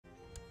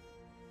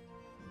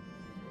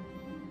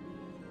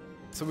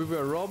so we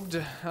were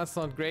robbed. That's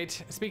not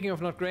great. Speaking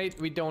of not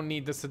great, we don't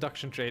need the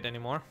seduction trade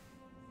anymore.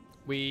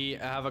 We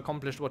have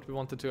accomplished what we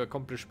wanted to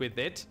accomplish with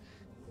it.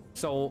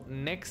 So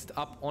next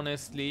up,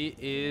 honestly,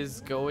 is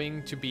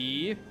going to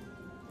be,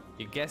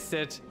 you guessed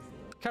it,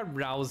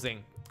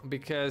 carousing.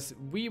 Because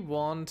we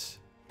want,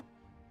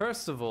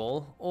 first of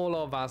all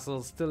our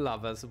vassals to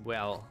love us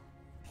well.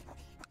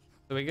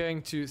 So we're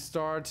going to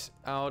start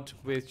out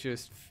with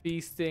just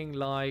feasting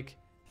like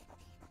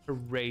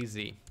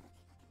crazy.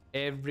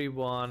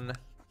 Everyone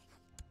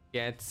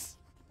gets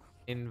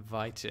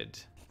invited.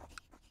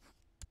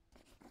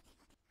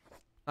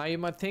 Now you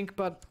might think,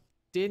 but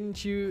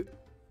didn't you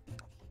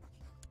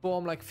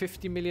form like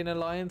 50 million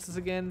alliances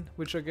again,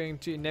 which are going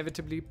to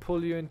inevitably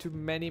pull you into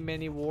many,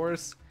 many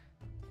wars?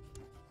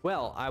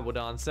 Well, I would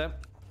answer,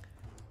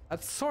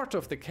 that's sort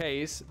of the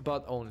case,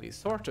 but only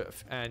sort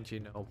of. And you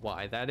know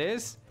why that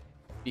is?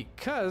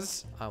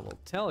 Because, I will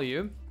tell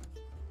you,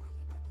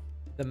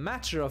 the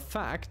matter of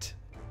fact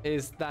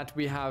is that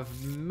we have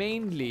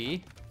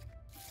mainly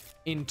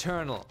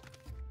internal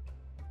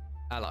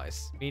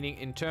allies, meaning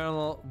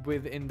internal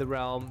within the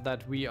realm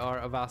that we are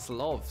a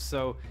vassal of.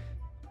 So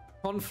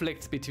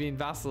conflicts between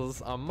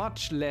vassals are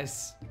much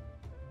less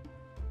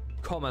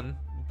common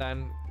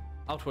than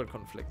outward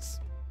conflicts.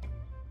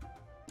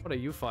 What are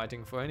you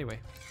fighting for anyway?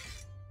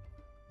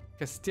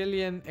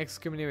 Castilian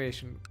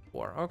excommunication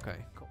war. Okay,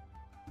 cool.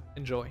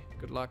 Enjoy.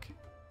 Good luck.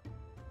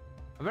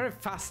 I'm very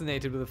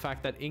fascinated with the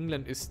fact that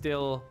England is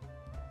still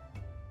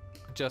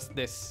just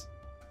this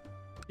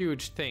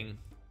huge thing.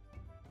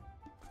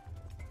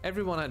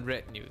 Everyone had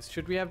retinues.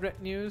 Should we have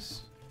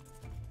retinues?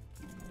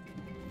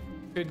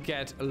 Could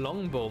get a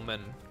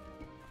longbowman.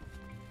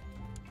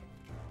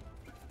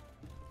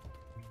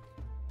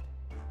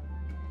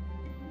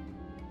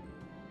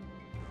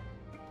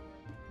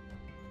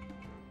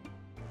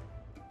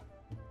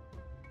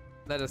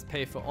 Let us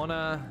pay for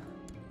honor.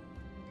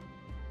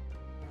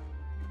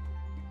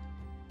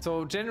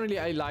 So generally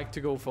I like to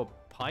go for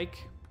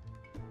pike.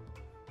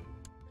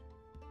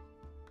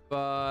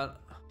 But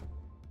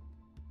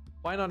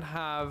why not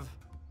have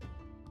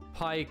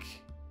pike?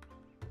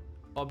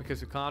 Oh,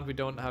 because we can't, we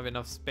don't have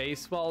enough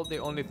space. Well, the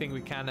only thing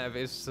we can have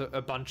is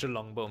a bunch of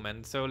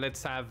longbowmen. So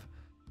let's have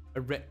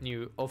a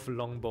retinue of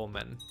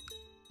longbowmen.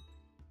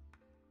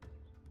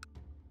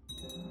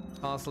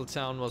 Castle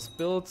town was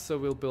built, so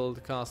we'll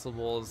build castle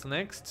walls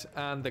next.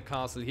 And the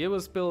castle here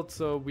was built,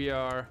 so we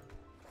are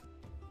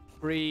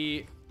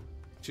free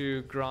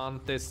to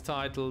grant this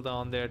title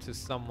down there to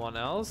someone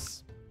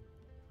else.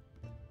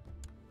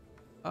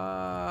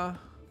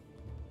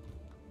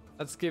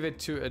 Let's give it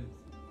to a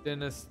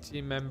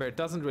dynasty member. It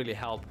doesn't really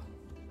help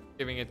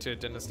giving it to a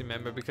dynasty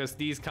member because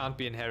these can't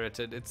be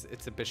inherited.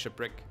 It's a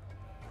bishopric.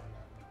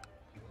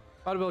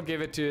 But we'll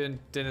give it to a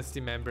dynasty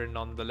member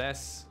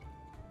nonetheless.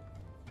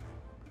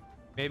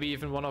 Maybe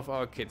even one of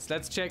our kids.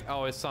 Let's check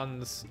our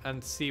sons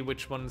and see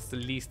which one is the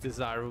least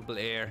desirable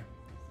heir.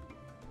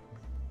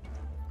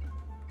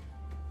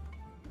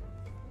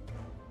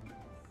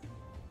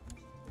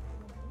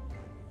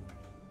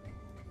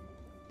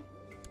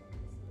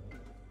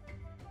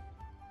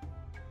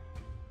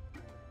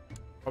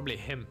 Probably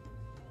him.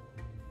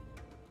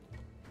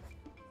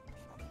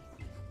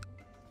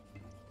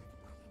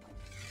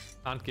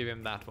 Can't give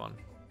him that one.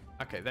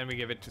 Okay, then we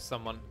give it to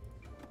someone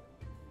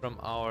from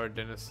our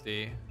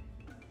dynasty.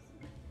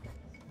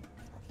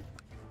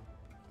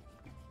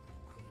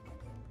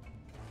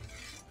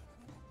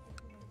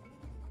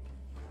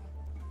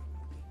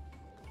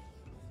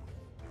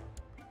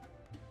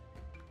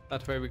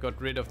 That way we got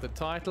rid of the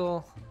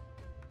title.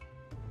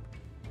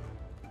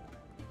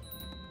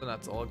 So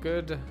that's all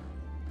good.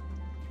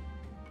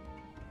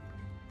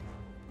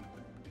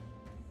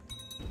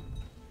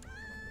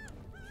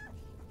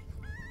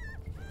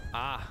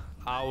 Ah,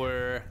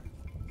 our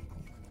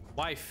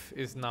wife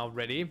is now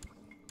ready.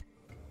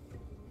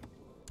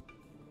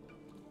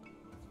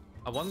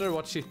 I wonder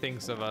what she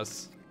thinks of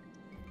us.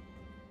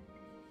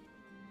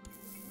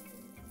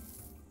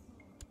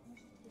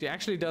 She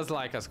actually does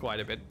like us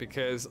quite a bit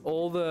because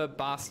all the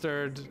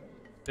bastard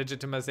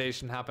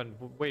legitimization happened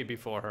way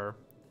before her.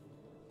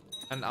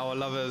 And our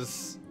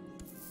lovers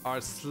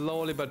are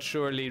slowly but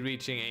surely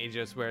reaching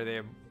ages where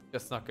they're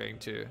just not going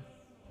to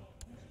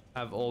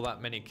have all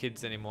that many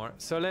kids anymore.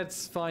 So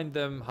let's find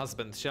them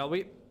husbands, shall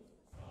we?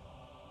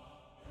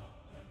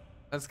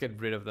 Let's get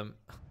rid of them.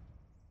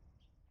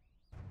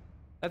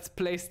 Let's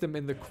place them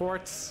in the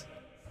courts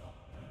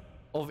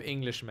of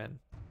Englishmen.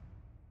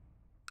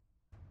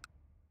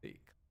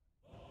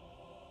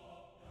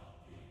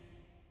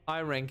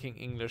 High-ranking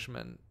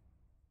Englishmen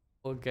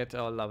will get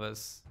our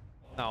lovers.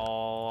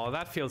 No,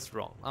 that feels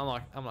wrong.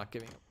 I'm not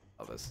giving up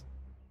lovers.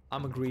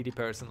 I'm a greedy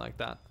person like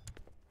that.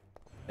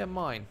 They're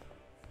mine.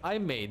 I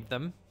made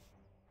them.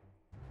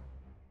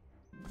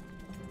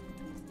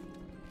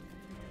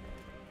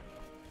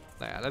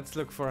 Yeah, let's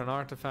look for an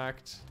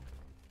artifact.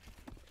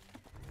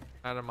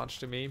 Matter much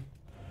to me.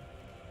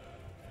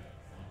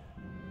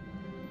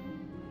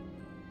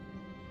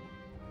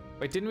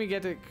 Wait, didn't we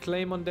get a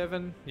claim on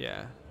Devon?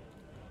 Yeah.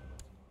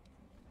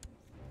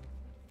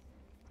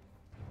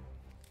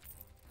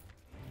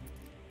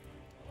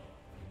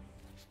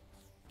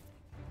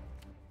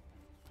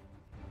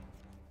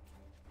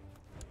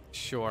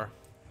 Sure.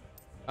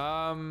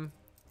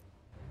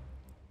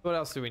 What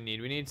else do we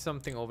need? We need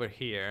something over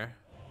here.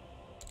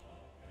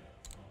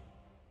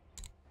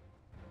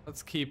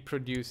 Let's keep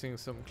producing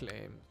some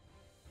claims.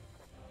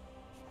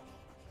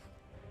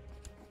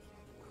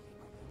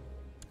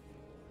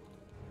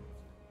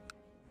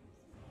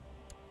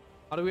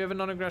 How do we have a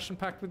non-aggression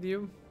pact with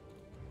you?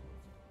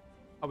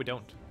 Oh, we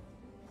don't.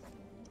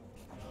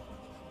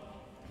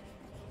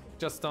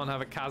 Just don't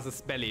have a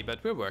casus belli,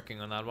 but we're working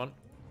on that one.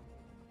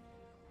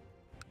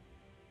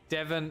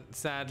 Devon,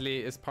 sadly,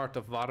 is part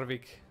of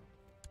Warwick,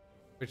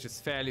 which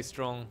is fairly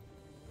strong.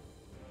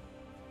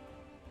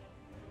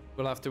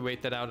 We'll have to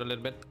wait that out a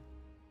little bit.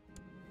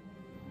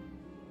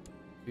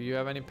 Do you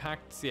have any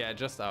pacts? Yeah,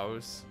 just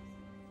ours.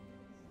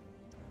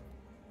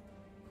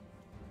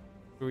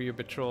 Through your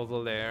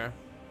betrothal there.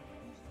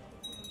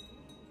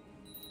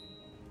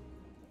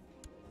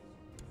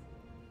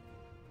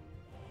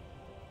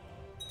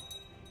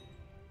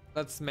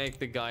 Let's make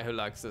the guy who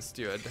likes the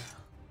steward.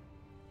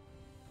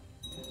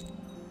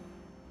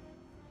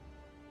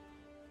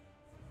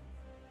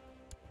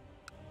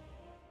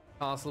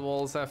 Castle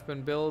walls have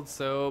been built,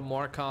 so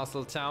more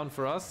castle town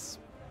for us.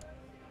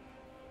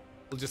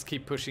 We'll just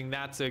keep pushing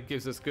that so it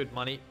gives us good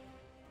money.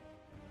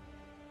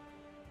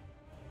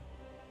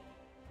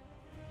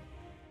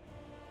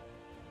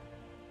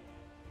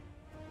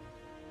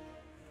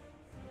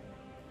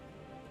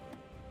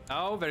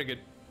 Oh, very good.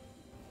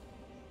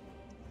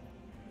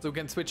 So we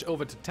can switch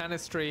over to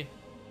Tanistry,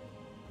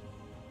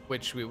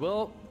 which we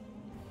will.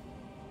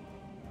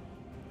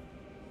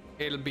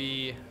 It'll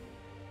be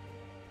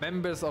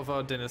members of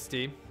our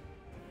dynasty.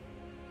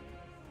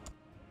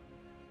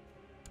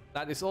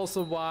 That is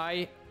also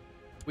why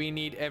we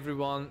need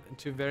everyone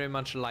to very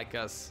much like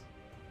us.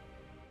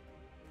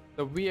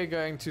 So we are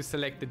going to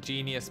select the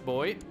genius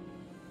boy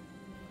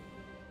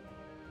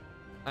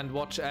and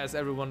watch as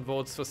everyone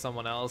votes for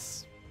someone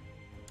else.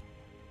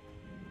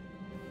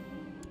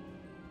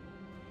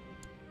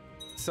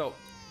 So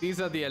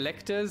these are the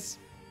electors.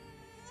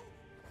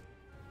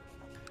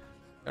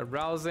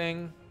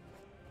 Arousing.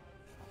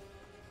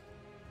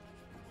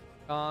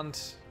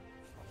 Can't.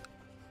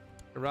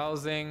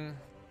 Arousing.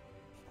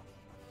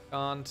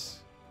 Can't.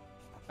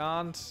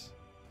 Can't.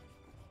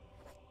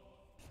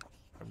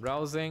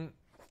 Arousing.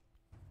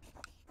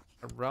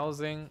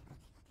 Arousing.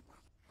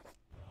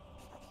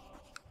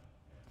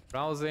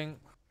 Arousing.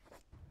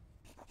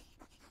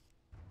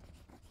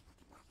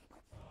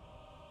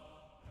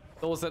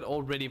 Those that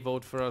already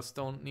vote for us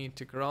don't need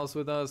to carouse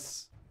with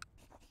us.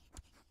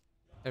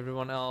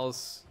 Everyone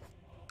else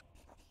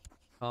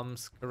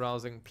comes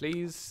carousing,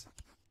 please.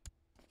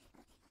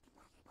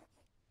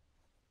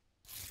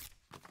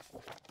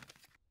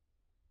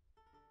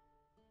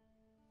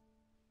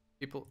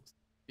 People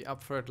be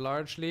up for it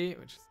largely,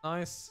 which is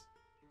nice.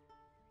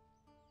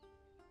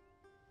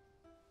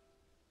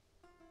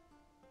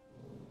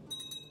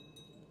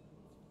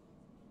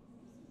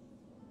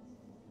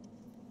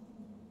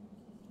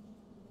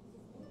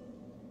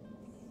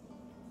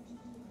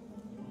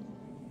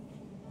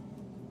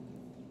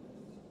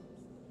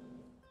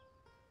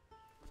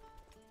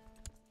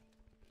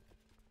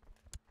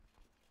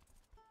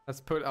 Let's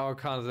put our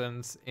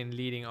cousins in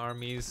leading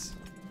armies.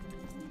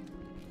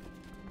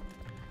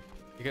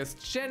 Because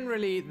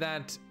generally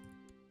that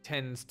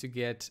tends to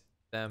get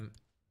them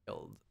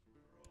killed.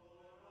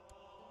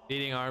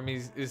 Leading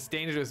armies is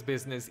dangerous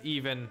business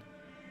even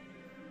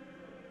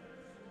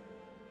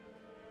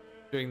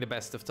during the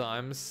best of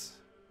times.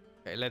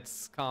 Okay,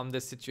 let's calm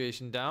this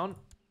situation down.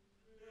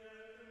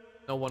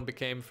 No one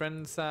became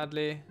friends,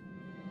 sadly.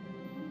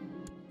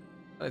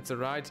 It's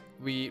alright.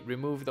 We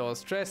removed our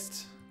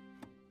stressed.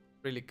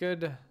 Really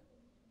good.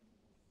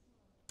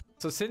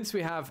 So since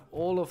we have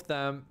all of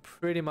them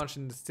pretty much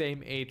in the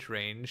same age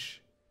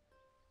range,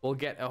 we'll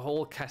get a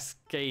whole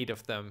cascade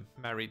of them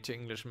married to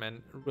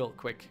Englishmen real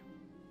quick.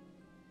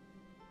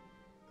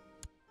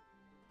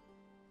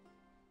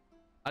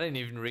 I didn't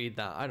even read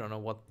that. I don't know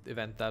what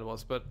event that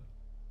was, but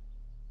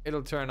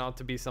it'll turn out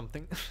to be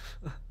something.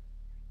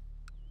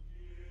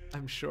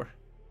 I'm sure.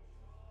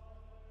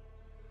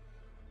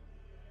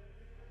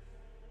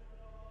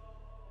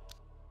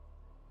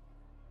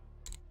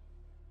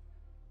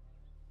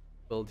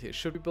 Build here.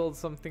 Should we build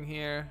something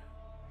here?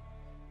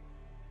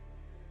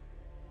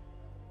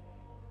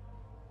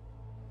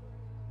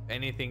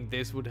 Anything,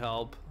 this would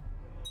help.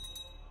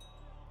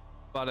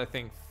 But I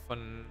think for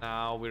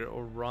now we're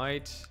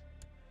alright.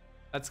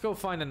 Let's go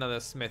find another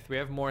smith. We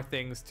have more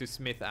things to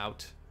smith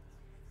out.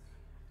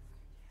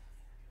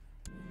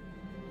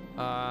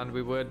 And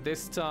we would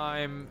this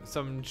time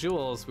some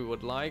jewels we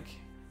would like.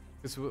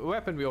 This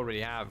weapon we already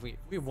have.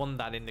 We won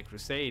that in the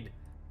Crusade.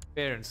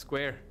 Fair and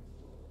square.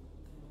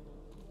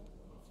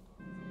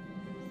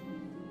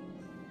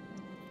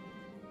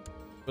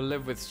 We'll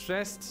live with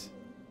stressed.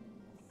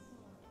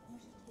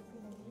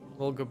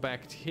 We'll go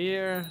back to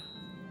here.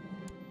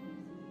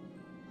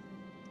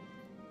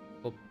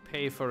 We'll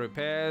pay for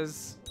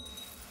repairs.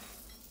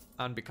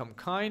 And become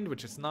kind,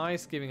 which is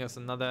nice, giving us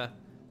another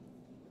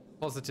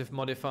positive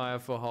modifier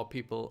for how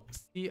people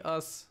see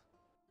us.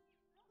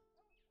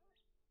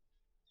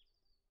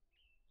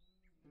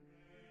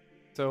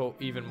 So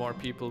even more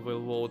people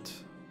will vote.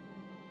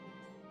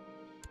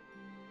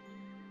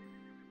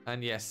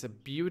 And yes, a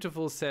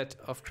beautiful set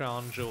of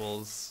crown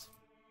jewels.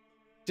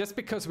 Just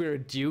because we're a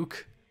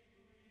duke,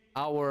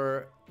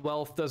 our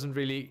wealth doesn't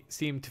really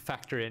seem to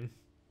factor in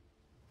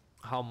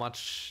how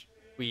much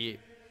we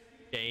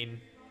gain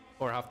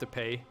or have to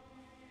pay,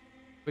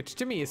 which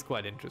to me is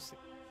quite interesting.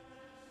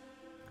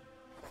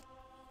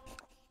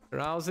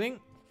 Carousing.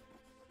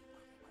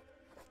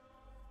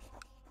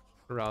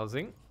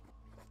 Carousing.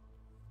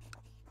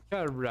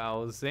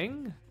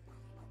 Carousing.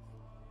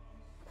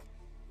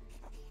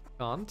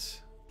 Can't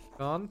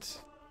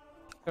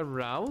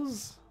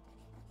carouse.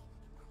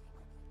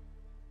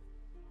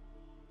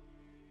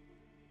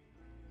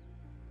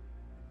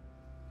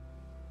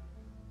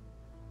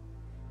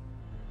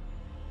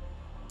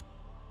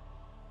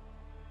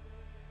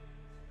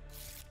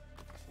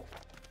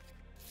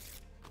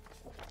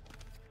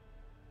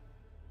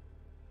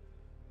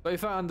 But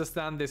if I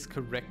understand this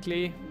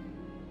correctly,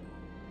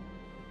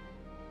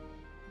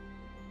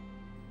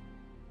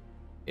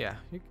 yeah,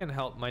 you can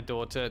help my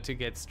daughter to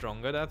get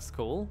stronger. That's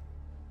cool.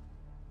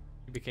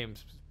 She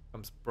becomes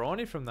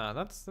brawny from that.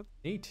 That's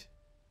neat.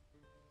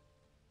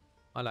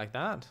 I like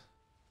that.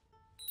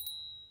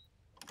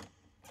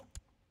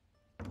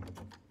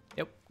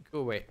 Yep, go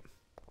away.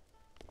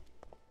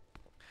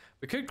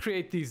 We could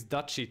create these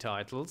duchy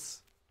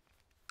titles,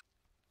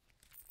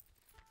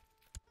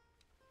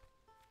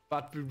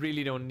 but we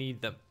really don't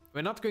need them.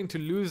 We're not going to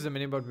lose them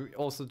anymore, but we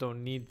also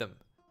don't need them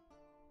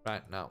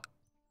right now.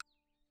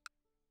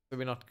 So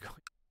we're not going.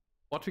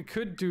 What we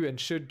could do and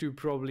should do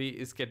probably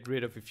is get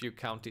rid of a few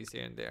counties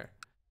here and there.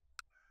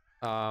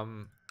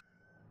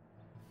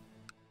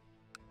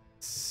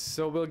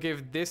 So we'll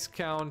give this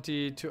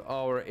county to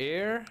our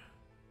heir.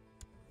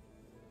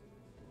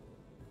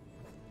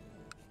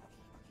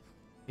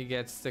 He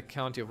gets the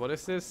county of, what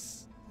is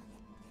this?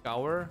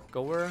 Gower?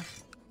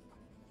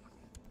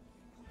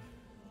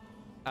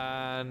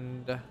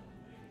 And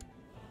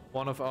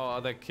one of our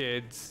other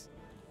kids,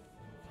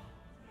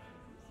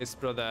 his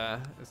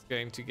brother, is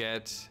going to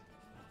get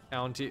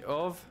county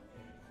of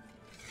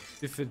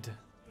Sifid.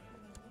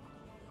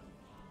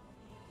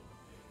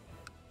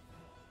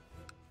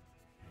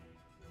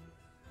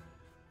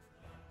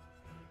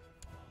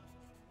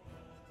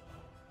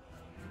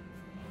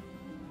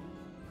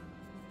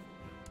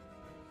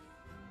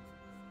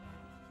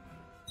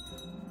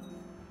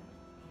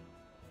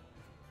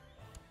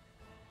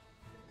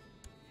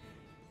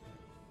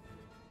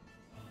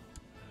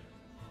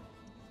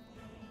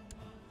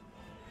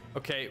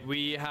 Okay,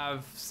 we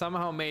have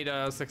somehow made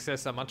our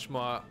successor much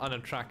more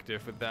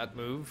unattractive with that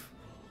move.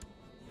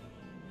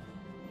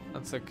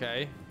 That's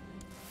okay.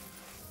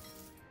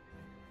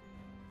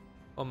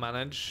 We'll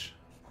manage.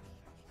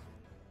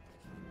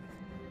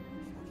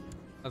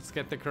 Let's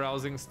get the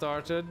carousing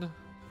started.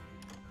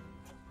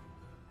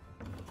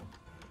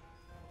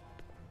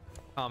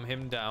 Calm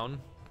him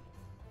down.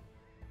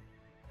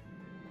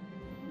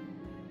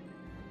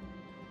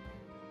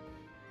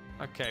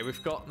 Okay,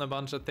 we've gotten a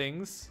bunch of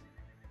things.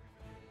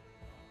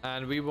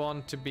 And we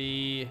want to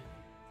be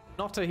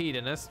not a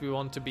hedonist, we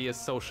want to be a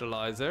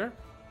socializer.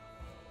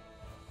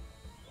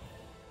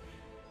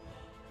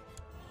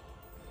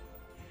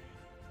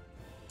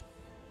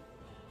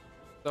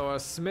 So our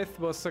smith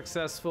was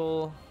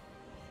successful.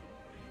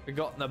 We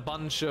gotten a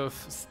bunch of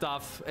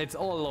stuff. It's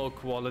all low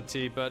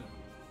quality, but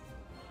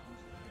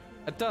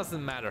it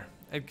doesn't matter.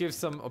 It gives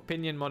some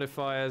opinion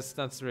modifiers.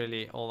 That's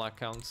really all that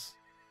counts.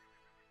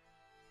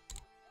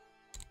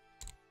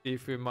 See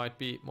if we might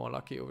be more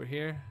lucky over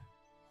here.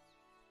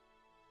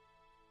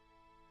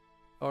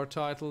 Our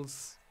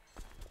titles.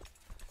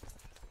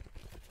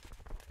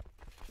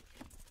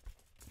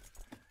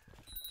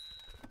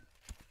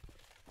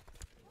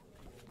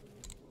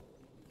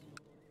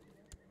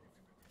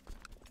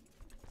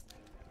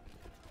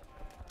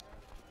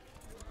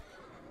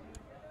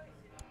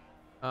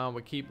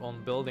 We keep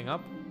on building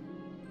up.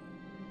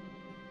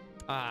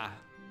 Ah,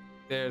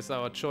 there's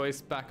our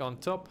choice back on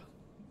top.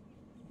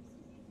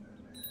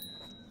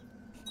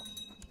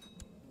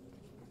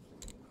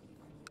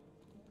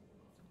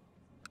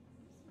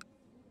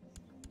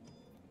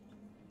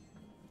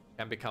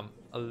 Can become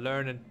a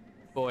learned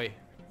boy.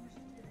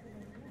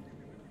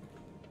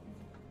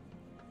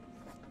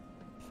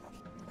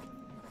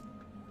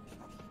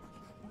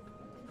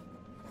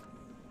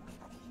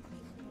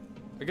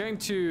 We're going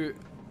to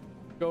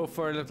go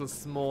for a little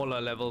smaller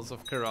levels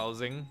of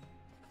carousing.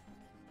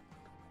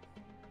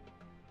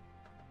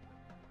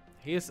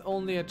 He is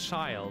only a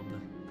child.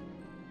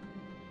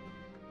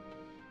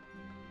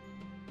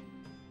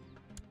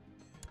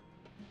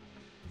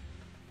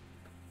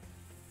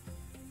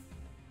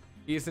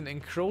 He is an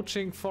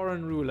encroaching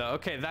foreign ruler.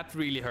 Okay, that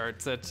really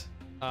hurts it.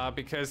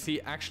 Because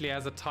he actually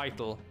has a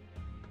title.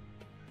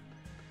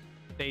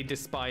 They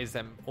despise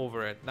him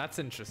over it. That's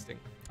interesting.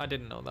 I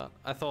didn't know that.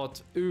 I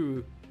thought,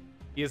 ooh,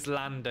 he has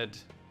landed.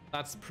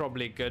 That's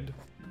probably good.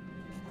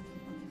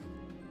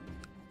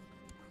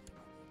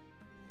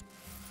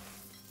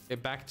 Okay,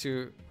 back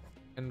to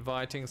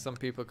inviting some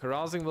people.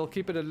 Carousing, we'll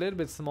keep it a little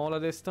bit smaller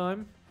this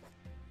time.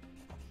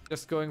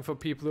 Just going for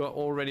people who are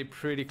already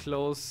pretty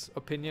close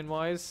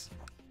opinion-wise.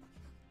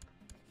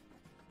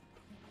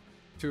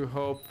 To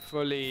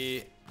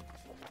hopefully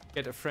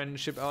get a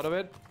friendship out of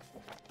it.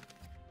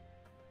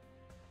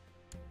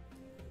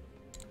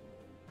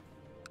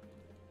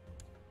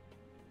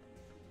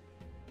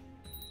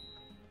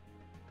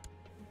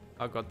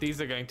 Oh god,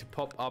 these are going to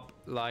pop up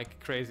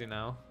like crazy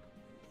now.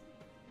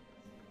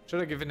 Should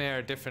have given her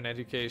a different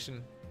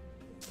education.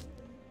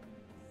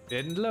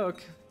 Didn't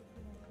look.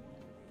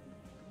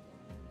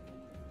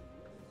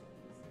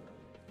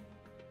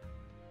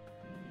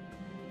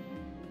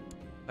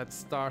 Let's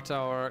start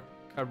our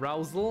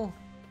carousal.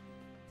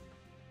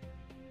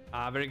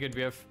 Ah, very good.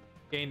 We have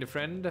gained a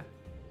friend.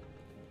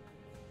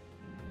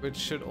 Which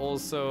should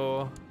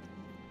also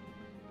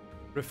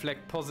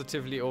reflect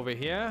positively over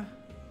here.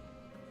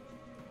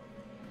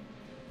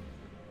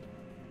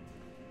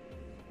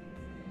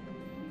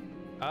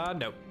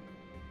 No.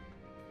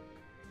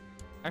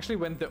 Actually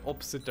went the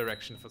opposite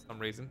direction for some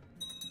reason.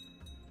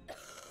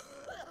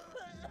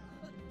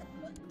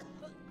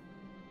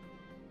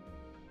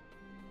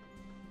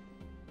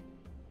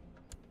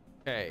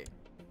 Okay.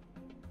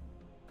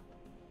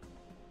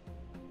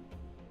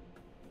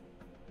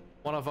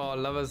 One of our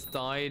lovers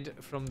died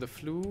from the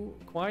flu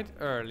quite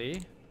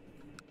early.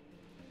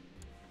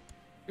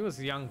 He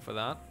was young for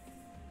that.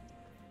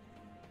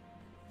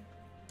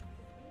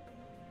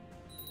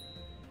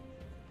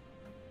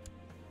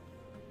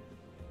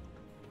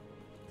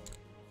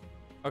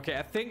 Okay,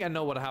 I think I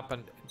know what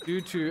happened. Due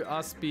to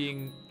us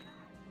being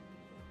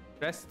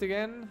stressed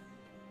again.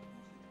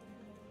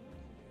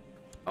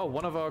 Oh,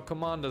 one of our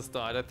commanders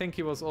died. I think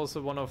he was also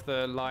one of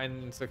the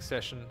line in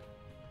succession.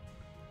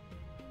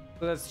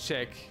 So let's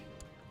check.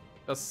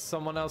 Does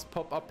someone else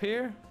pop up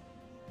here?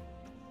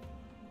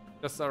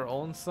 Just our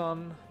own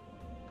son.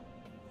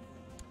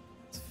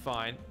 It's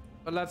fine.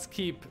 But let's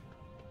keep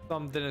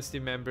some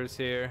dynasty members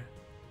here.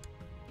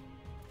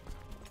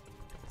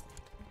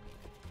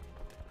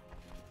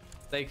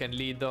 They can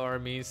lead the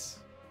armies.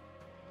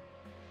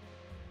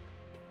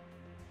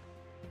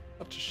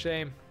 Such a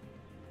shame.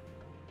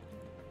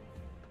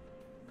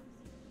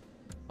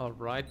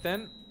 Alright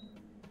then.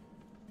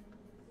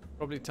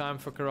 Probably time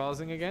for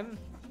carousing again.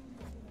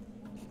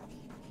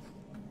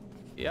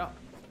 Yeah.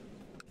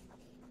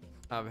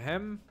 Have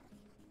him.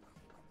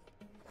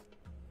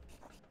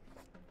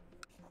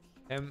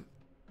 Him.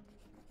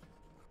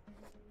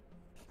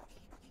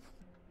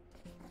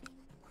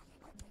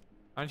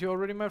 Aren't you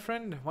already my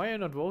friend? Why are you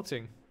not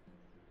voting?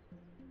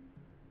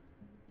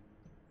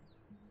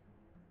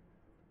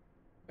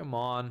 Come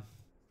on.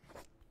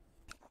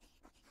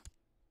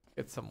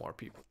 Get some more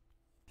people.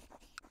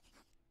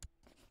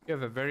 You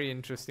have a very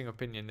interesting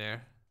opinion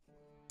there.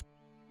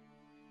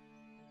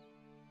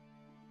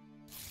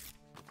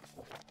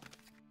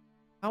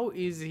 How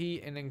is he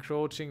an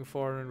encroaching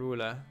foreign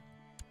ruler?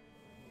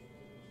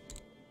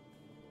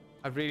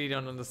 I really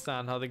don't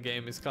understand how the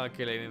game is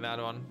calculating that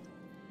one.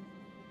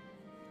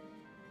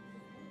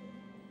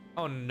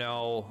 Oh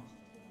no.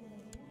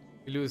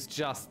 We lose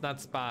just,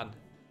 that's bad.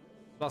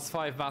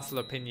 +5 vassal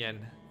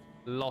opinion.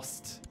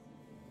 Lost.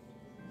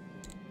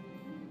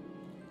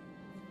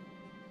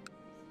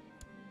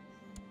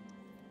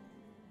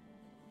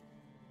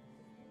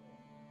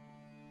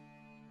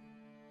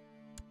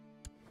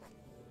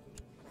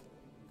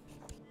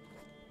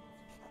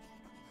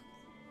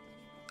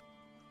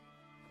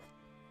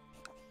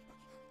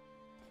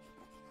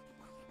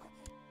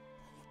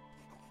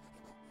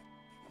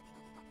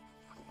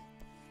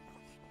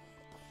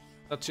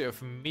 Duchy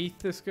of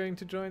Meath is going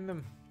to join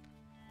them.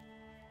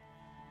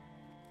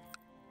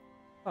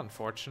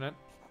 Unfortunate.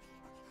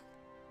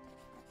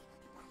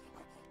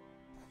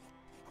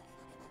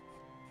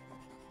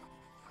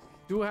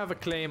 Do have a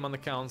claim on the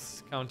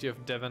county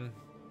of Devon.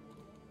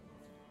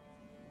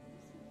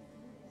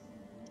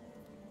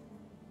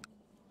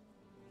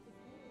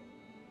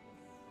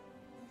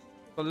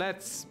 So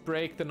let's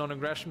break the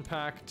non-aggression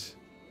pact.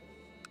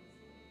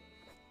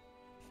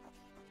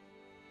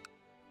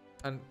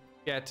 And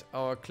get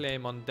our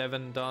claim on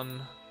Devon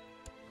done.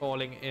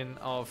 Calling in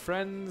our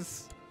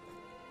friends.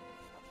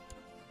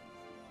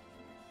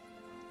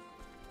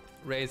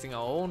 Raising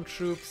our own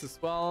troops as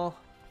well.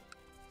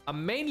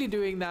 I'm mainly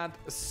doing that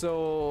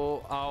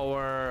so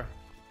our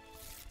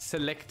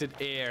selected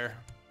heir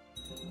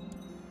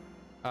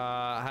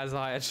has a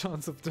higher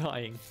chance of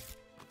dying.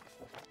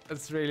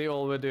 That's really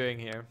all we're doing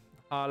here.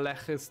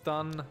 Harlech is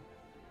done.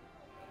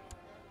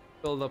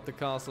 Build up the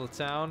castle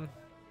town.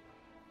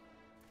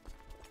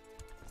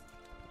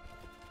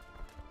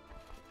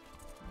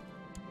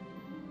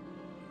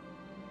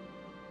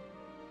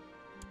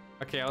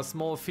 Okay, our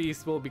small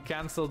feast will be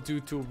cancelled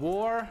due to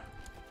war.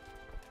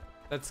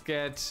 Let's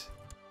get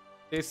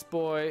this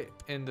boy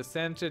in the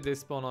center,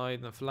 this boy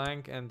in the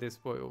flank, and this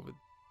boy over.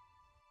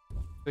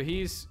 So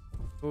he's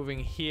moving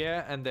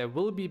here, and there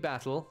will be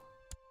battle.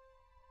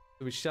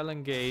 So we shall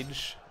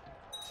engage.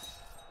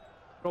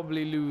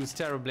 Probably lose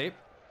terribly.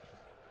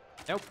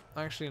 Nope,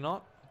 actually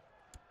not.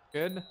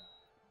 Good.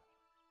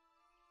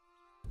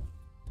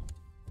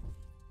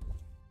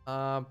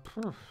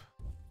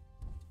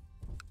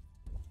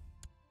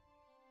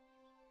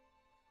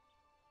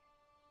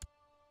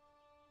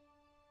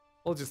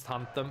 We'll just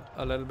hunt them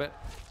a little bit.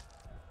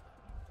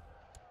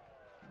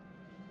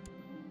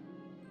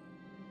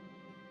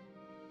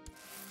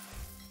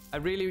 I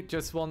really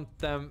just want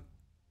them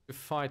to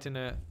fight in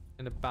a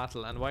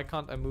battle, and why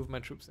can't I move my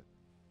troops in?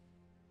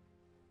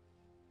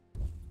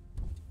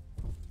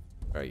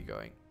 Where are you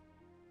going?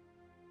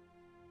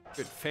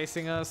 Good,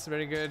 facing us,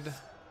 very good.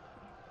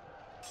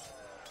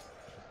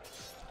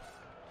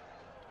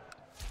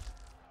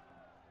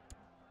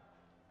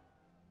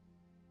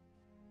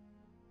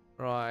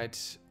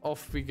 Right,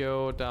 off we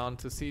go down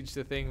to siege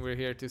the thing we're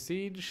here to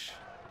siege.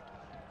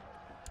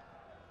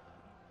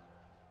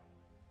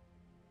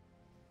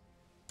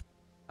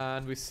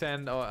 And we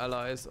send our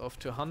allies off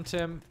to hunt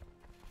him.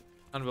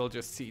 And we'll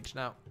just siege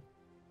now.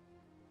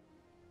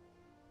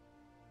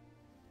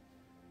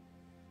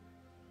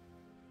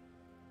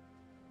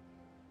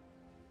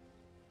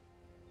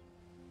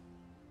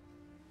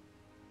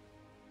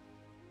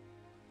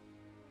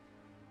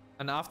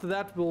 And after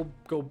that, we'll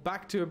go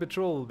back to a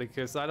patrol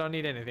because I don't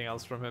need anything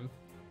else from him.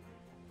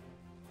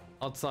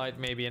 Outside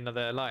maybe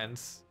another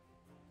alliance.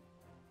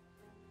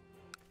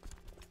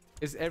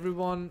 Is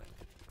everyone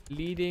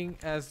leading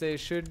as they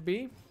should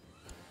be?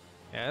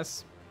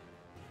 Yes.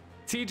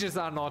 Sieges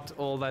are not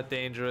all that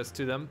dangerous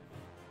to them.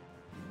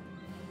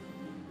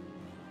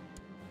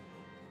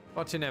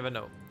 But you never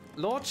know.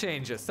 Law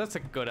changes, that's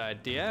a good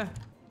idea.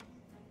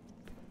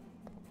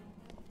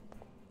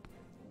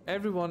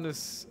 Everyone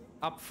is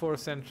up for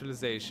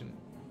centralization.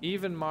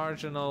 Even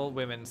marginal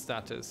women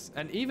status.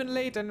 And even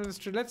late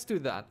industry, let's do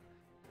that.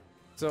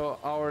 So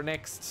our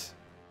next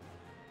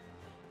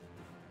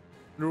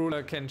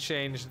ruler can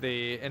change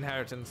the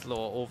inheritance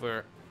law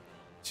over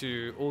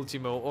to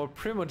ultimo or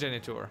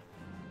primogeniture.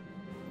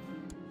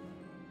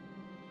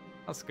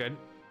 That's good.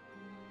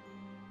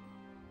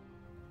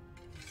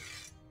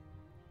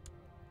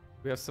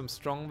 We have some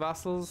strong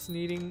vassals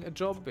needing a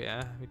job.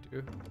 Yeah, we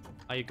do.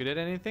 Are you good at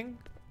anything?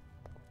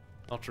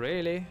 Not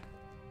really.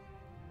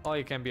 Oh,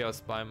 you can be our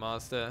spy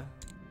master.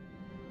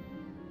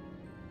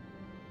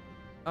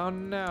 Oh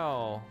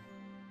no.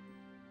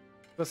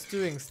 It was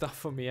doing stuff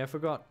for me, I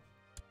forgot.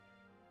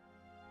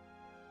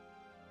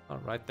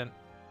 Alright then.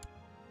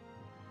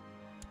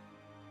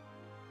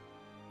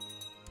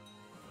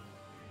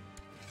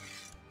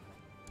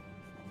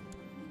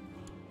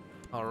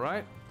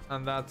 Alright,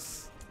 and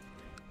that's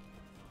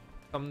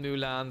some new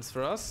lands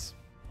for us.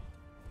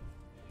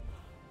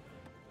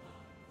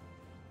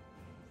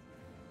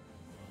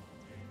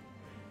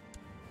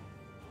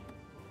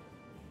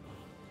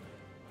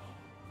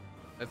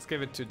 Let's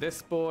give it to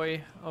this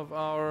boy of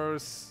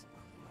ours.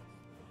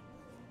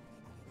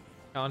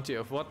 County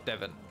of what?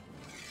 Devon.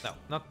 No,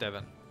 not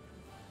Devon.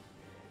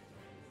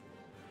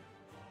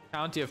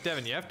 County of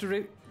Devon. You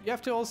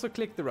have to also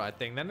click the right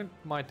thing, then it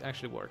might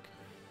actually work.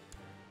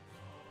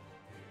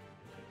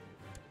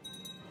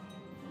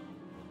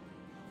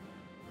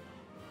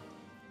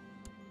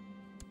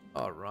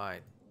 All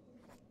right.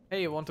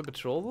 Hey, you want a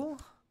patrol?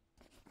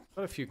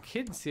 Got a few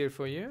kids here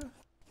for you.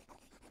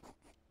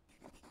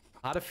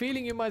 Had a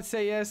feeling you might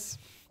say yes.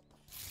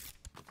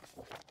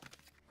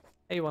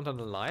 Hey, you want an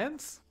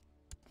alliance?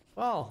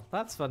 Well,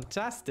 that's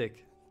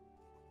fantastic.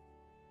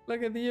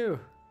 Look at you.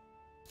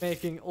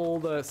 Making all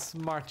the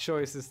smart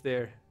choices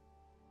there.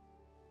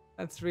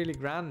 That's really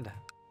grand.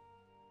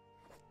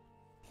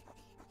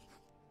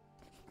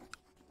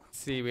 Let's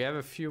see, we have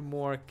a few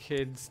more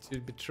kids to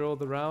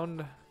betroth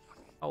around.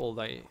 How old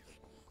are you?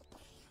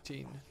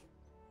 18.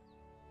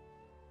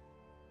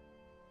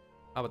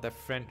 How about the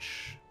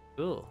French?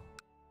 Ugh.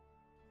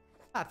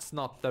 That's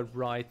not the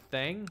right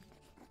thing.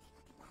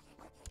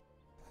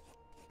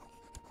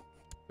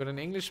 Got an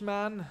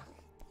Englishman.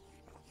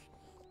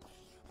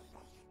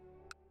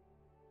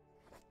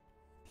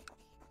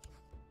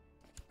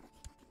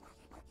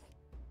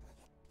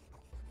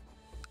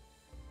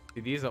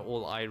 See, these are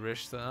all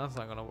Irish, so that's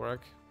not gonna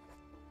work.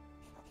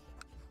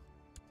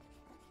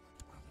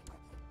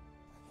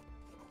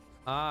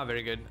 Ah,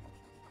 very good.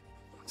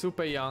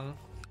 Super young.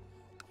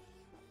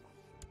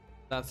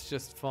 That's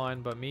just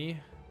fine by me.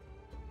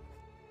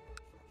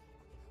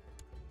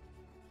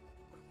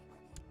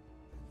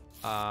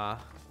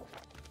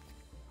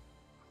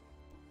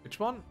 Which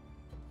one?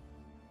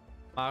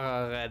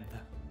 Red.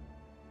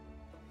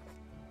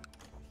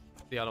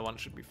 The other one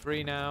should be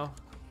free now.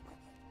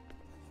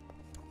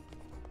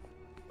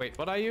 Wait,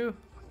 what are you?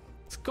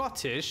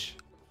 Scottish?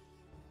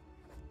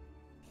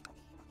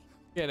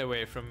 Get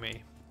away from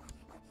me.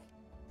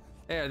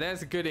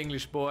 There's a good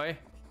English boy.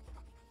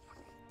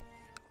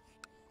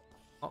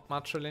 Not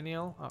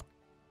matrilineal? Oh.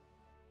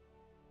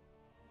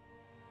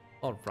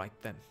 Alright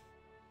then.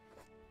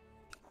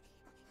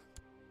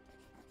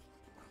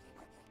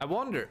 I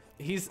wonder,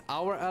 he's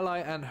our ally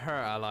and her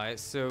ally,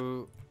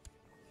 so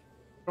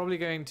probably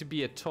going to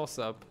be a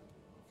toss-up.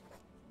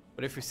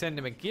 But if we send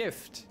him a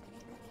gift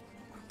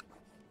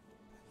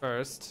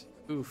first,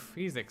 oof,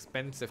 he's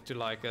expensive to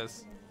like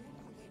us.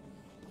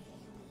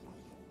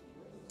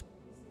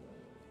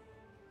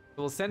 So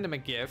we'll send him a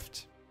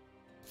gift.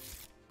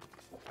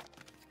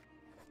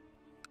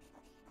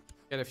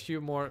 Get a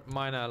few more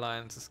minor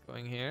alliances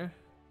going here.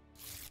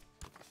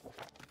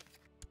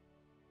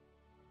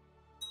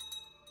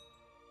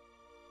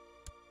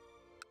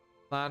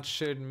 That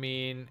should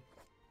mean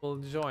will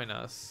join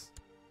us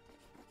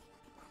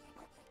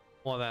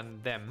more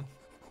than them.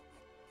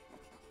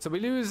 So we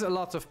lose a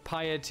lot of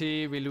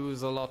piety, we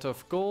lose a lot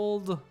of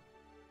gold.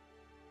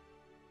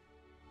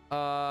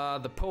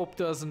 The Pope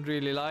doesn't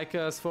really like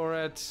us for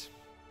it.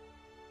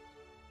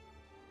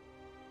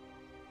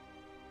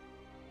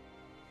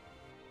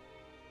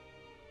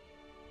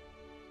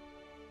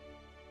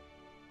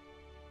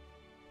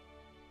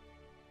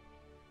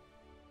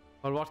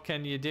 Well, what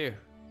can you do?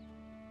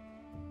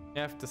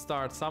 You have to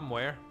start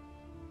somewhere.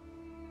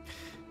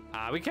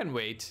 We can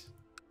wait.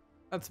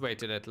 Let's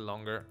wait a little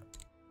longer.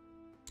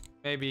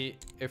 Maybe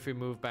if we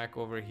move back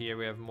over here,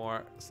 we have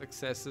more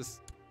successes.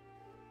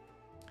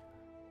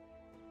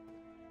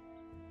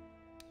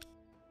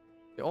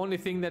 The only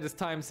thing that is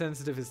time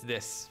sensitive is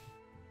this.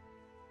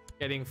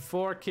 Getting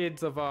 4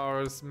 kids of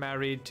ours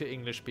married to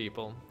English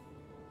people.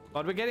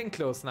 But we're getting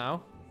close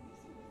now.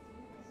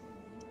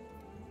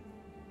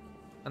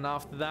 And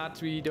after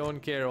that, we don't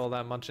care all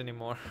that much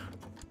anymore.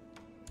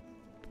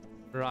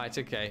 Right,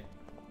 okay.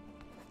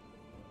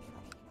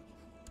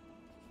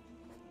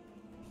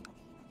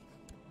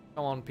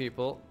 Come on,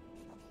 people.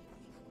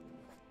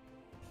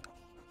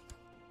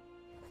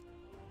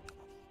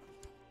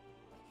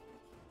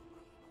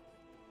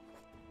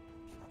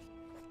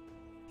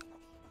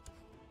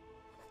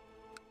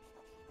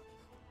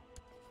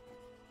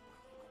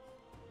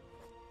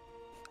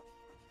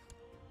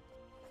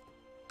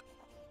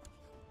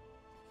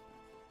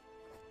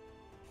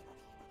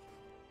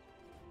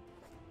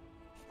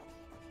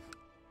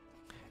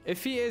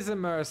 If he is a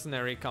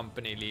mercenary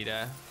company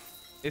leader,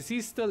 is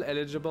he still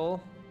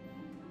eligible?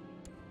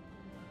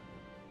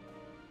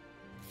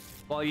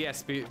 Well,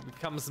 yes,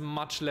 becomes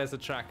much less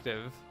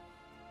attractive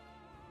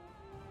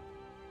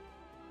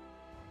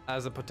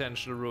as a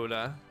potential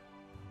ruler.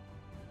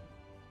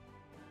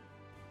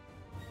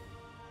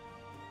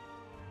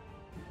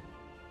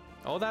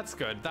 Oh, that's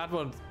good.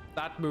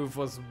 That move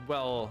was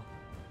well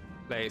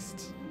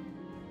placed.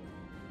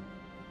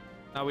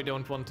 Now we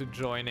don't want to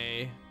join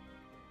a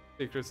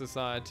secret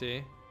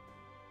society.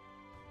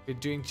 We're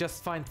doing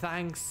just fine,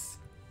 thanks.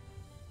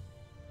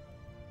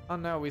 Oh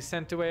no, we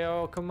sent away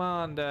our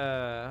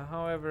commander.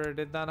 However,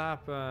 did that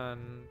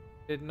happen?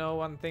 Did no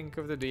one think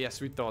of the...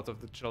 Yes, we thought of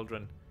the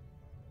children.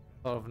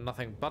 Thought of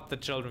nothing but the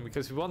children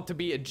because we want to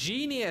be a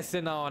genius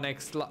in our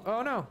next life.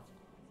 Oh no.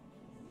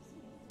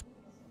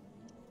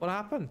 What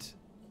happened?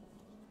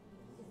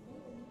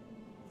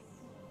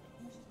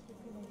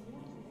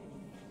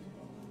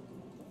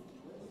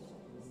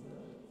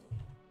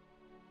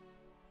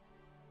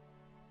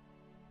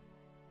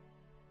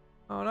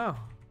 Oh no.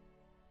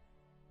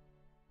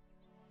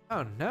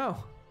 Oh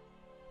no.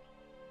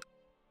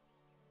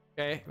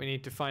 Okay, we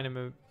need to find him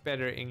a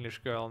better English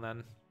girl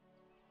then.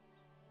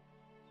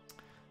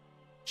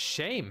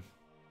 Shame.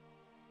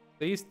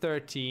 He's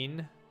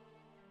 13.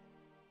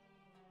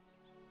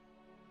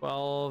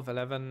 12,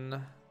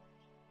 11.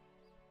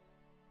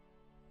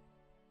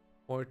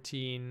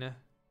 14.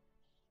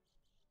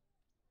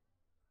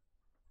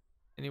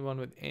 Anyone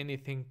with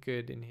anything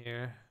good in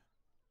here?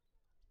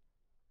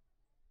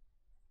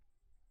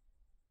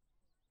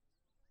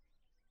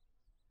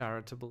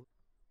 Charitable,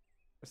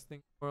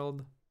 interesting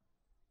world,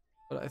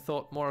 but I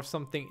thought more of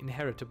something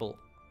inheritable.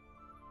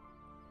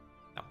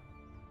 No,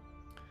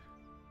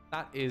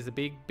 that is a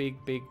big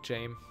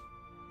shame.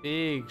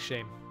 Big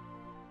shame.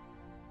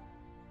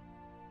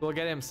 We'll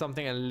get him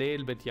something a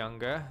little bit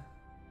younger,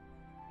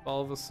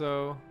 12 or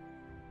so.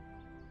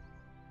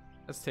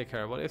 Let's take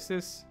her. What is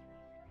this?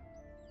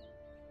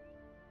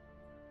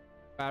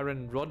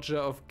 Baron Roger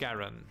of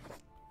Garon,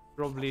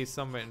 probably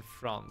somewhere in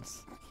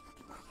France.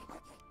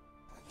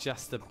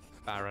 Just a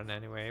baron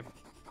anyway.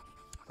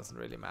 Doesn't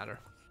really matter.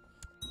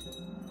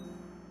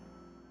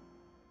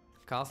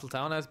 Castle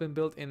town has been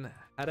built in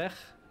Harech.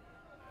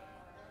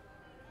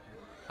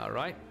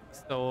 Alright,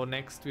 so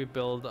next we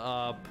build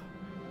up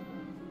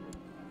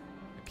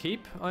a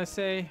keep, I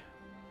say.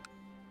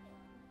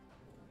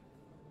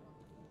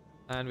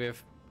 And we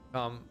have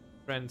become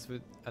friends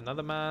with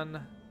another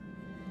man.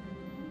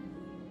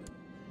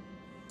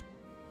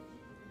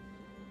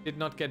 Did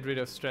not get rid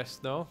of stress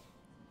though.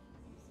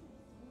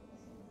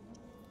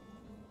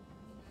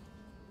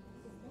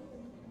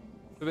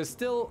 So we're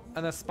still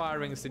an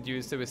aspiring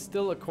seducer, we're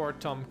still a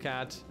court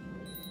tomcat.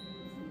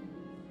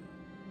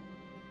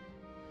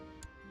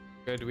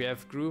 Good, we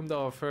have groomed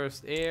our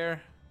first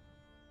heir.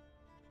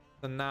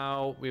 So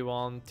now we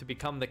want to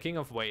become the King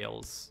of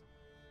Wales.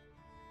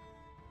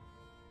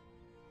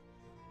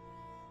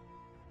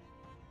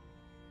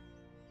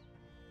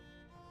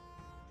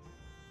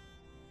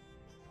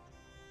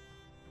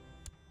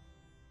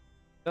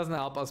 Doesn't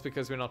help us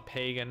because we're not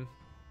pagan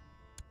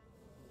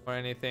or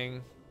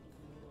anything.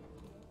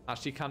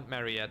 She can't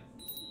marry yet.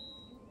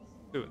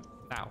 Soon.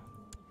 Now.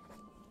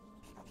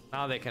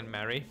 Now they can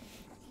marry.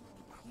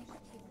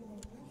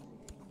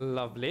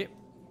 Lovely.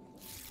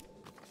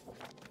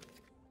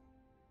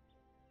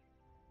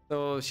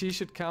 So she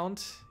should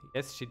count.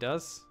 Yes, she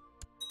does.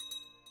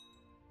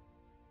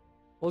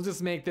 We'll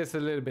just make this a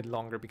little bit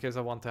longer because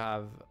I want to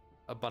have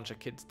a bunch of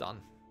kids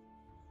done.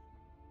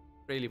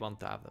 Really want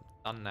to have them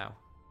done now.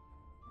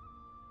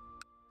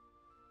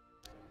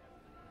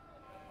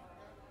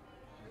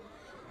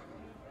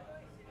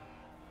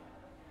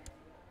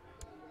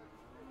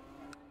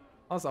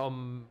 How's our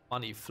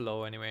money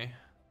flow anyway?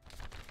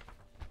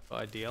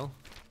 Ideal.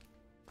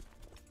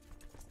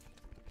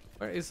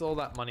 Where is all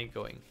that money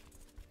going?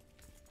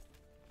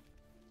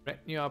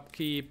 Retinue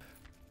upkeep.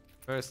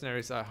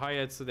 Mercenaries are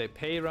hired, so they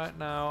pay right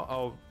now.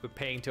 Oh, we're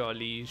paying to our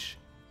liege.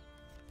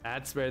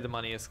 That's where the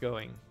money is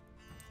going.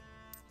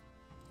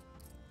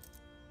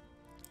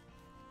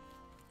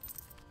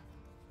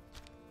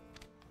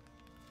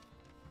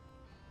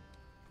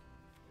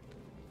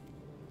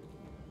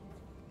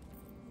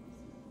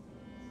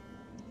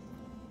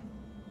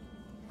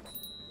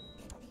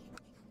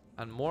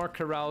 And more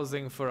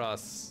carousing for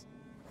us.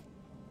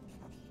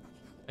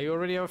 Are you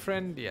already our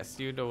friend? Yes,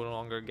 you no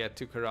longer get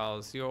to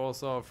carouse. You're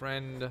also a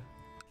friend.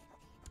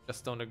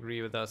 Just don't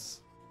agree with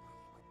us.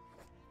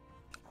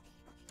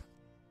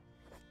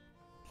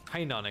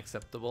 Kinda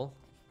unacceptable.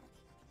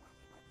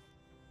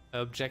 I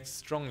object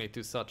strongly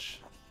to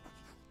such.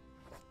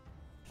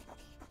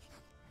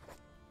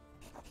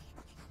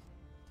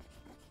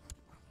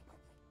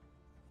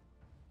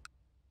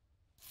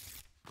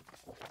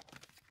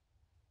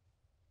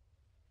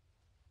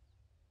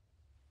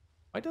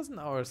 Why doesn't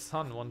our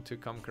son want to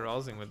come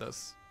carousing with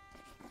us?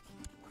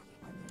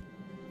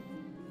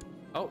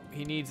 Oh,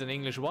 he needs an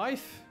English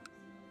wife?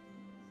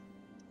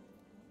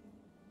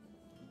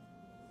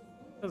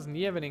 Doesn't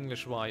he have an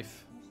English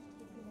wife?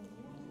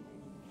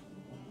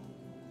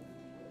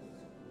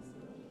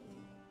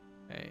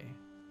 Okay.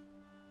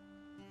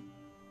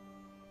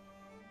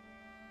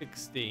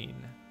 16.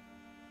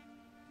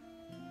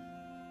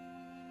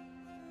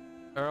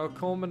 Earl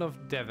Coleman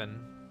of Devon.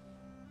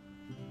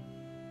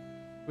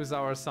 Who's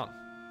our son?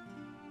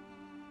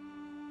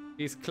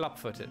 He's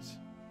club-footed.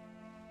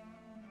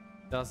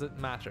 Does it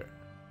matter?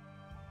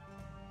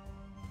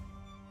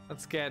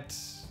 Let's get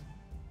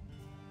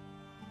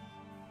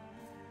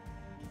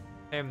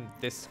him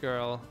this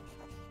girl.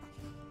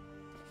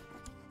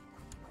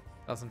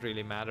 Doesn't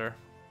really matter.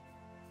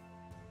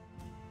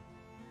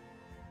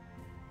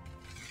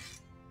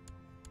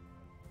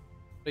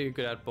 What are you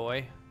good at,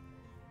 boy?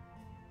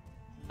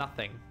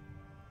 Nothing.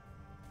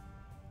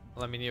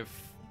 Well, I mean, you're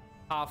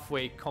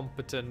halfway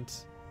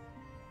competent.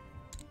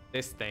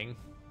 This thing.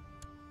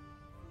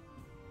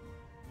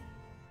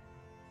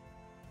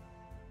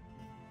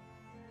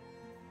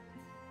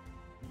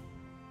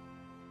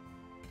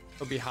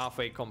 He'll be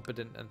halfway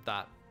competent at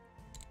that.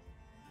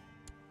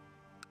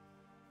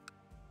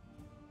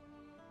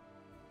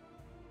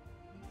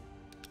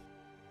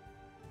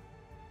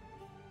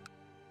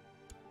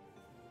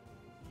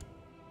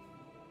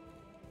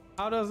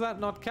 How does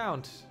that not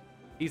count?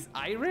 He's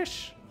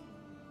Irish?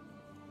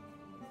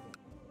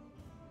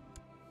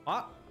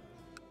 What?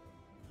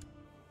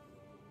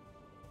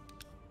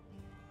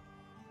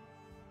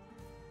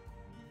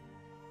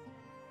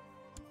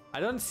 I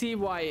don't see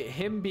why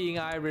him being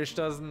Irish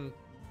doesn't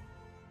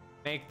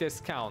make this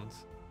count.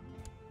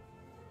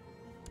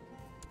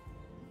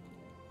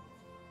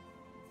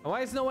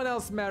 Why is no one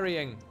else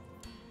marrying?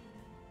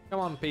 Come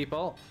on,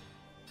 people.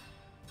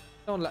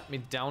 Don't let me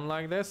down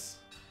like this.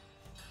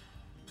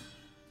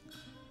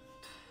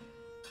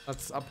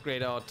 Let's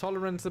upgrade our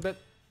tolerance a bit.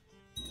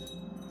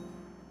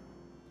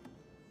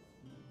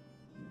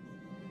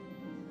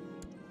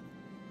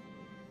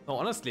 No,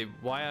 honestly,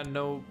 why are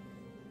no...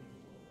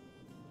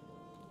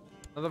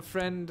 Another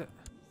friend.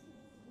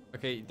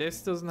 Okay,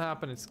 this doesn't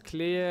happen. It's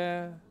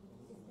clear.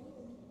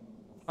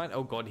 Fine.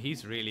 Oh god,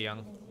 he's really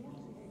young.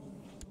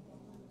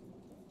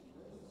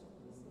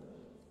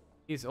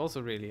 He's also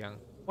really young.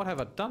 What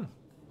have I done?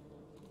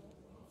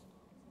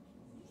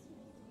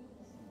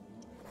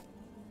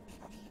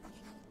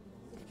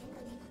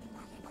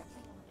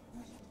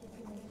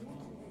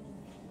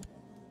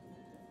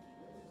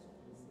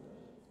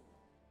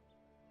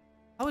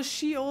 How is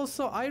she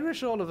also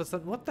Irish all of a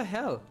sudden? What the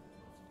hell?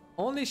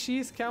 Only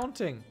she's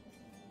counting.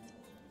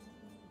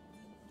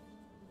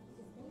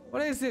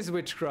 What is this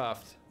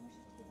witchcraft?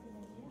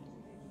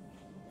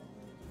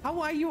 How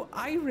are you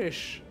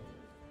Irish?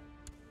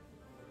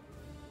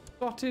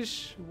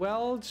 Scottish,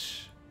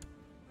 Welsh.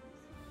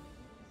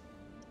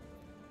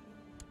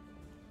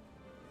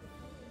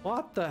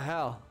 What the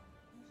hell?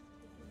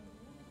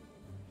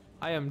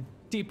 I am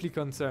deeply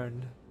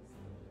concerned.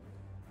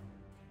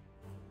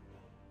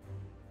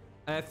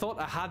 And I thought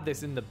I had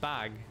this in the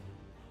bag.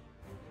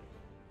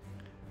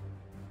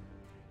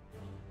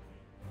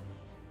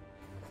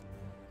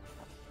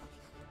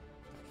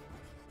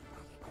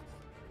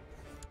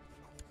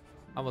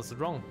 I was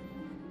wrong.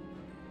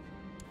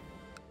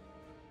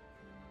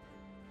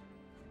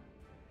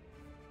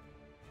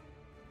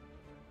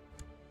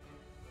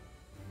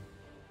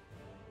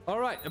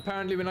 Alright,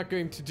 apparently we're not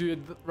going to do it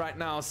right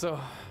now, so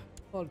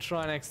I'll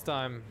try next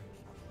time.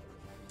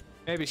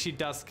 Maybe she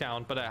does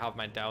count, but I have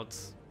my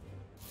doubts.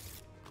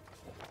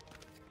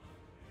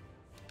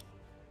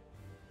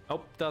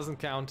 Nope, doesn't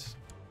count.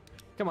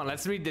 Come on,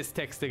 let's read this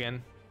text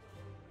again.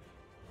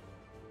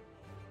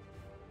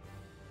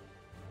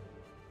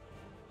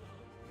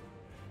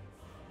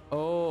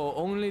 Oh,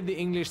 only the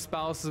English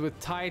spouses with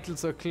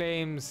titles or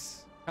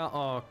claims.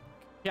 Oh,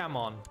 come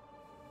on.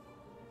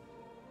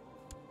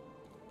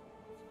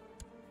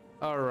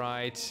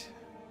 Alright.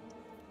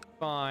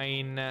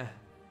 Fine.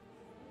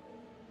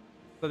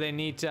 So they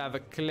need to have a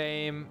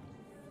claim.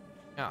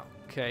 Oh,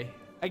 okay.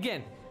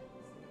 Again,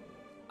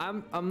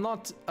 I'm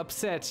not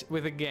upset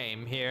with the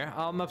game here.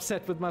 I'm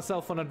upset with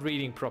myself for not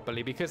reading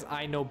properly because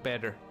I know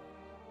better.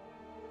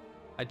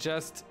 I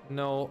just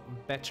know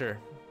better.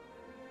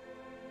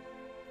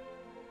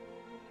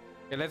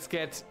 Okay, let's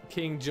get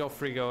King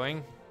Joffrey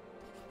going.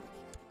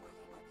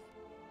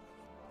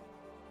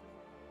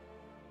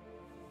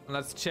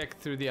 Let's check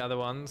through the other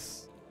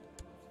ones.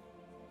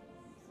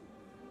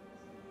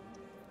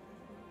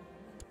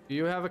 Do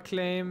you have a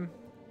claim?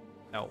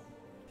 No.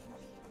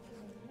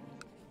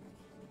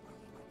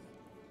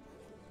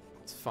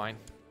 It's fine.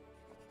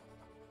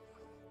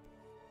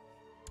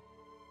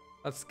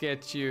 Let's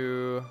get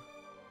you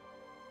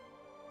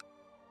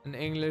an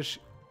English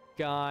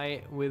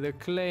guy with a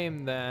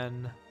claim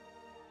then.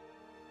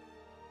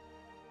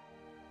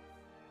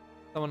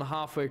 Someone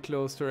halfway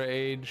close to her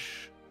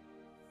age.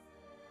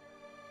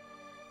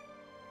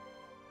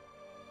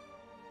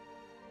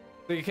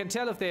 So you can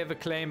tell if they have a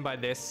claim by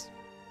this.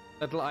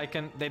 Little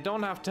icon. They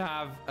don't have to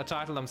have a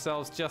title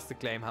themselves, just the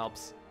claim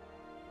helps.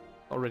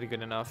 Already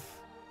good enough.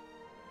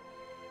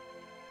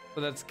 So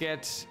let's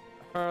get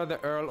her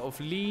the Earl of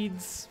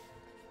Leeds.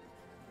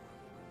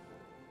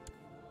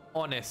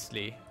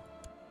 Honestly.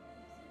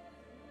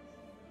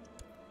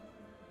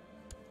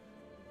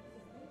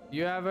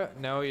 You have a...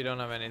 No, you don't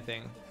have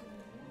anything.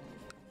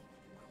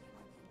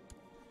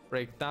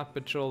 Break that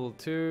patrol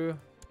too.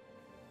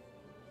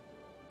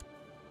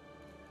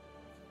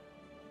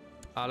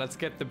 Let's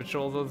get the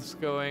patrols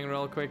going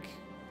real quick.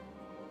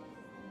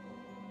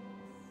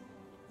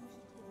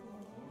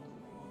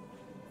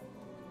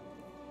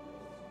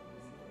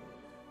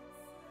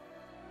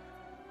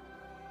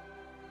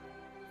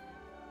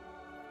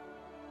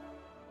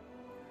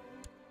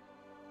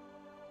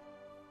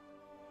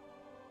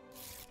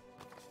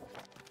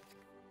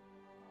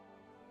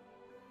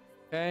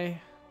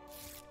 Okay.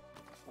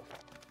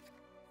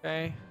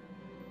 Okay.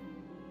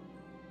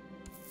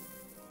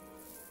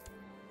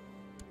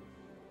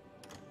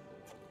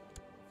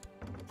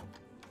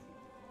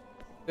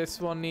 This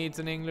one needs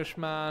an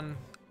Englishman.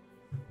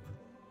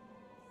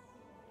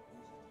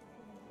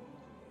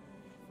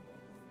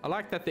 I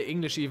like that the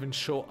English even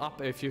show up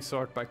if you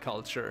sort by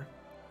culture.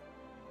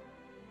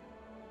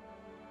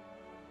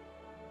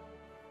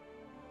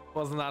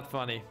 Wasn't that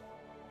funny?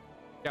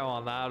 Come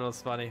on, that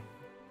was funny.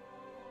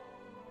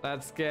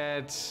 Let's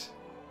get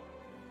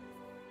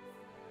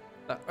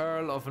the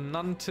Earl of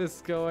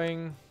Nantes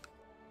going.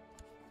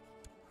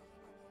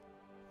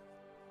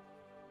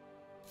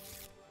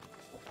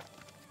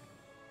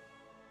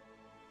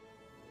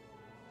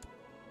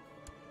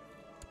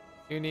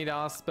 You need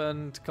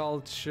husband,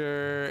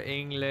 culture,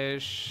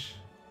 English.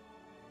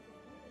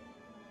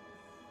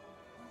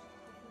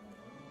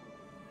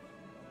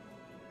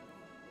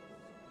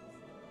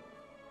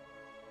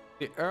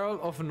 The Earl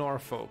of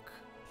Norfolk.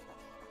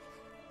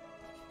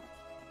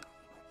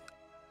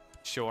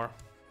 Sure.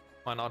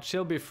 Why not?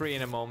 She'll be free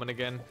in a moment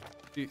again.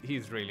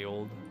 He's really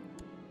old.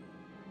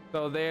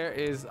 So there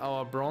is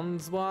our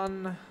bronze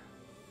one.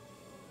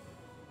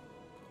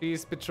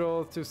 Please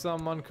betrothed to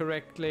someone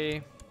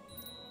correctly.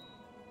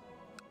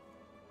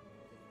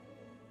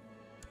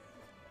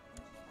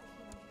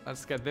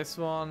 Let's get this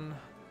one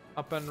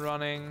up and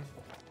running.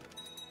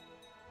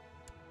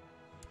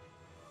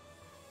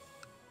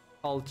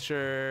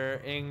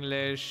 Culture,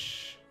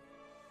 English.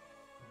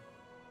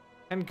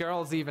 Can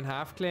girls even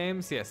have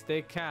claims? Yes,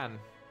 they can.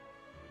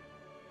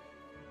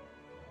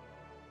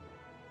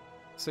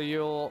 So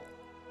you'll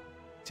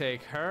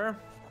take her.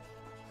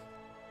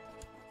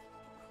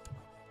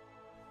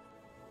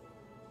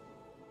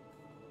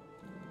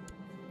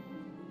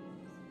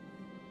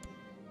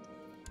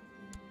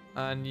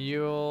 And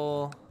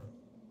you'll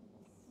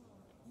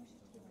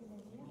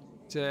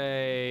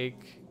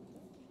take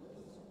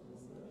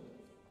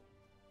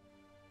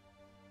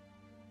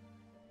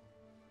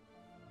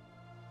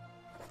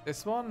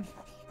this one.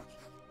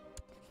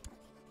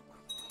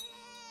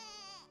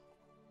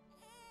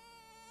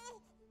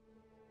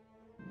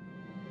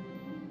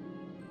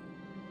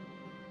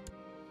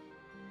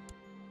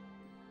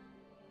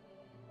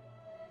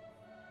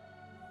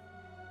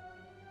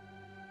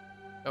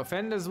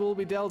 Offenders will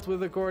be dealt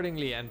with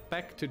accordingly, and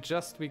back to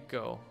just we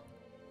go.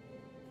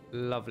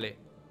 Lovely.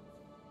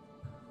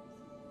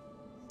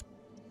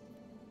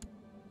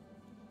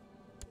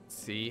 Let's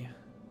see.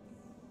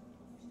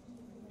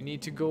 We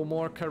need to go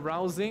more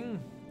carousing.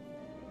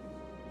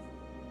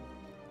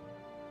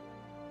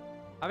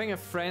 Having a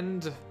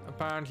friend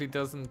apparently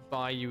doesn't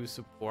buy you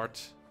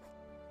support.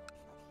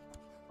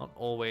 Not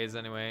always,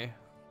 anyway.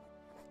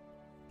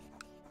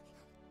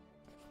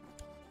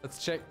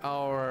 Let's check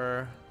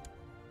our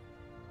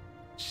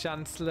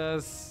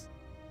Chancellors.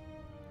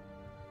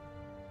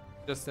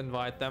 Just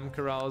invite them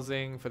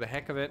carousing for the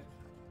heck of it.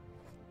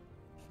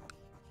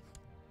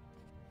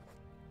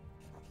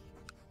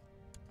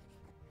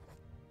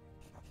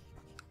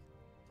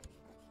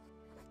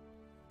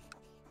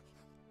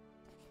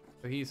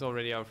 So he's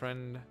already our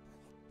friend.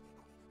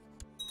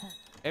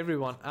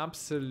 Everyone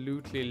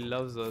absolutely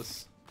loves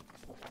us.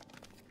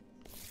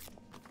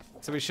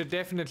 So we should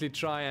definitely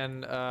try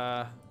and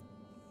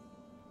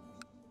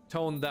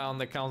tone down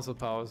the council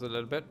powers a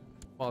little bit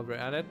while we're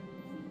at it.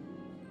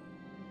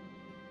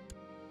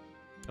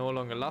 No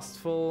longer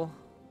lustful.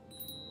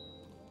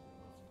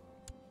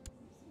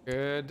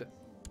 Good.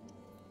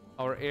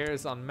 Our heir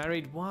is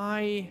unmarried.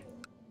 Why?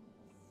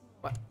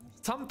 What?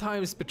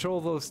 Sometimes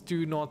betrothals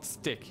do not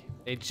stick.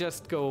 They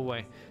just go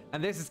away.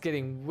 And this is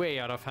getting way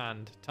out of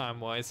hand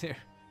time-wise here.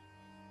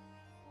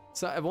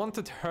 So I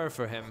wanted her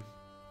for him.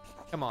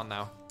 Come on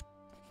now.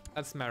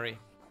 Let's marry.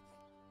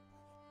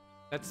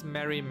 Let's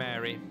marry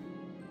Mary.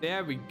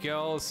 There we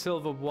go.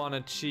 Silver 1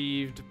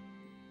 achieved.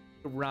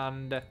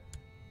 Grand.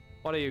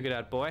 What are you good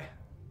at, boy?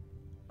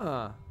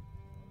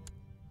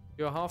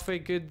 You're halfway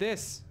good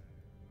this.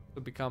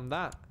 To become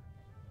that.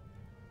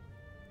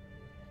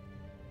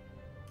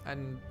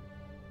 And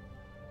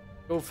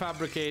go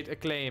fabricate a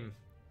claim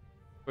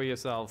for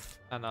yourself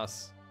and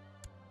us.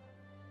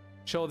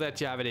 Show that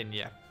you have it in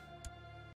you.